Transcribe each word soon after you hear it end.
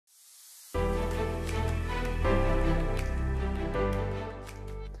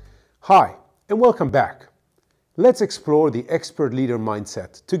Hi, and welcome back. Let's explore the expert leader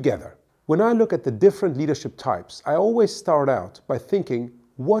mindset together. When I look at the different leadership types, I always start out by thinking,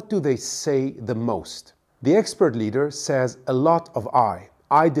 what do they say the most? The expert leader says a lot of I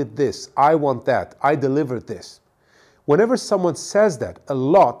did this, I want that, I delivered this. Whenever someone says that a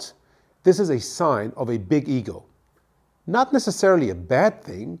lot, this is a sign of a big ego. Not necessarily a bad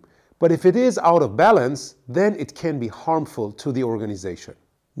thing, but if it is out of balance, then it can be harmful to the organization.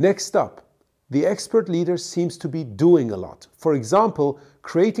 Next up, the expert leader seems to be doing a lot. For example,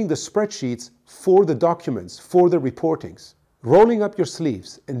 creating the spreadsheets for the documents, for the reportings. Rolling up your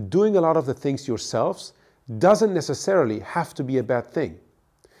sleeves and doing a lot of the things yourselves doesn't necessarily have to be a bad thing.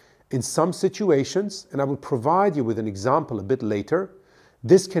 In some situations, and I will provide you with an example a bit later,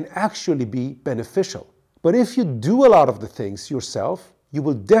 this can actually be beneficial. But if you do a lot of the things yourself, you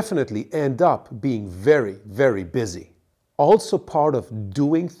will definitely end up being very, very busy. Also part of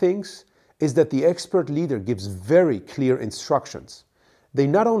doing things is that the expert leader gives very clear instructions. They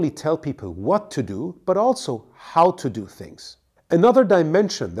not only tell people what to do, but also how to do things. Another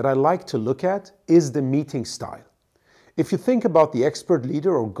dimension that I like to look at is the meeting style. If you think about the expert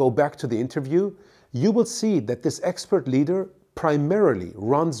leader or go back to the interview, you will see that this expert leader primarily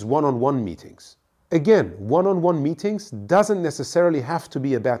runs one-on-one meetings. Again, one-on-one meetings doesn't necessarily have to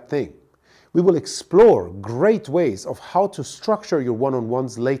be a bad thing. We will explore great ways of how to structure your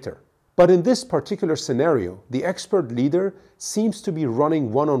one-on-ones later. But in this particular scenario, the expert leader seems to be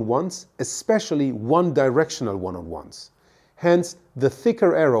running one-on-ones, especially one-directional one-on-ones. Hence, the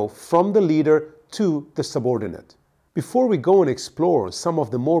thicker arrow from the leader to the subordinate. Before we go and explore some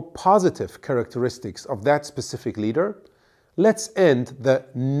of the more positive characteristics of that specific leader, let's end the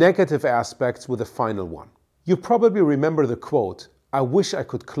negative aspects with a final one. You probably remember the quote, "I wish I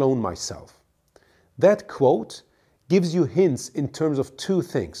could clone myself." That quote gives you hints in terms of two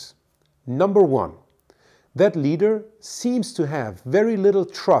things. Number one, that leader seems to have very little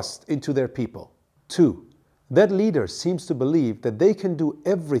trust into their people. Two, that leader seems to believe that they can do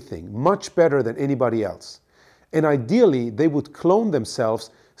everything much better than anybody else. And ideally, they would clone themselves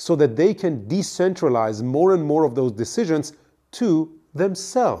so that they can decentralize more and more of those decisions to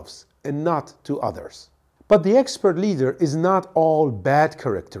themselves and not to others. But the expert leader is not all bad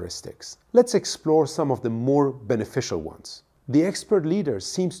characteristics. Let's explore some of the more beneficial ones. The expert leader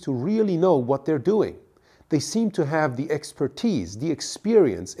seems to really know what they're doing. They seem to have the expertise, the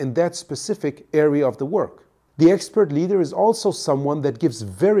experience in that specific area of the work. The expert leader is also someone that gives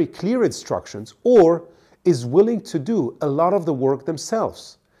very clear instructions or is willing to do a lot of the work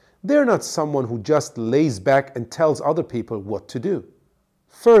themselves. They're not someone who just lays back and tells other people what to do.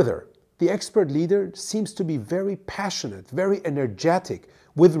 Further, the expert leader seems to be very passionate, very energetic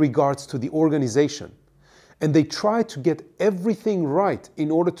with regards to the organization. And they try to get everything right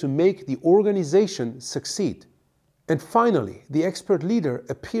in order to make the organization succeed. And finally, the expert leader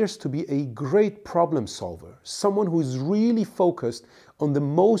appears to be a great problem solver, someone who is really focused on the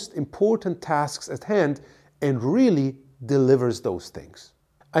most important tasks at hand and really delivers those things.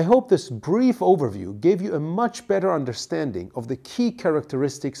 I hope this brief overview gave you a much better understanding of the key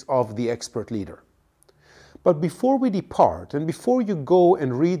characteristics of the expert leader. But before we depart and before you go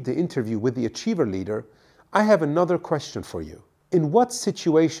and read the interview with the achiever leader, I have another question for you. In what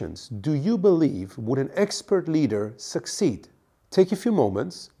situations do you believe would an expert leader succeed? Take a few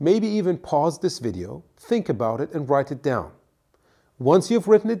moments, maybe even pause this video, think about it and write it down. Once you've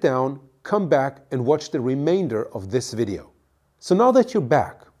written it down, come back and watch the remainder of this video. So now that you're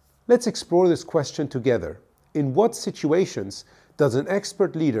back, let's explore this question together. In what situations does an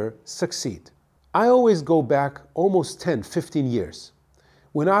expert leader succeed? I always go back almost 10, 15 years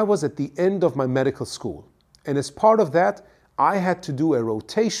when I was at the end of my medical school. And as part of that, I had to do a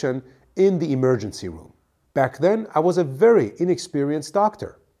rotation in the emergency room. Back then, I was a very inexperienced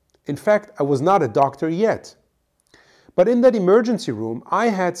doctor. In fact, I was not a doctor yet. But in that emergency room, I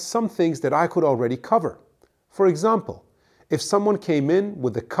had some things that I could already cover. For example, if someone came in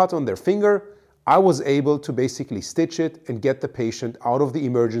with a cut on their finger, I was able to basically stitch it and get the patient out of the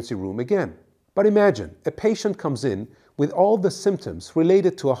emergency room again. But imagine, a patient comes in with all the symptoms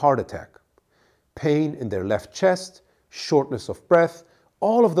related to a heart attack. Pain in their left chest, shortness of breath,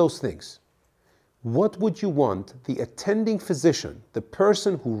 all of those things. What would you want the attending physician, the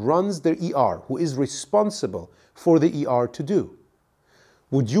person who runs the ER, who is responsible for the ER to do?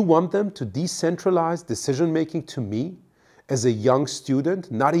 Would you want them to decentralize decision-making to me as a young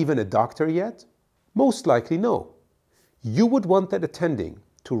student, not even a doctor yet? Most likely no. You would want that attending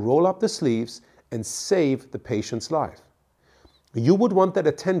to roll up the sleeves and save the patient's life. You would want that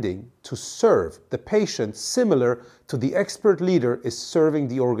attending to serve the patient similar to the expert leader is serving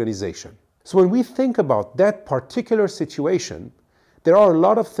the organization. So when we think about that particular situation, there are a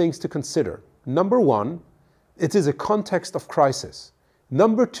lot of things to consider. Number one, it is a context of crisis.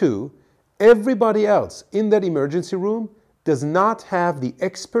 Number two, everybody else in that emergency room does not have the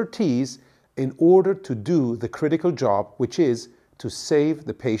expertise in order to do the critical job, which is to save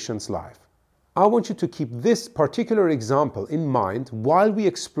the patient's life. I want you to keep this particular example in mind while we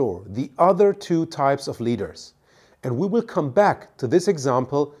explore the other two types of leaders. And we will come back to this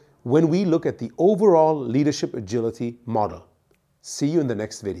example when we look at the overall leadership agility model. See you in the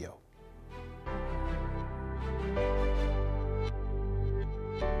next video.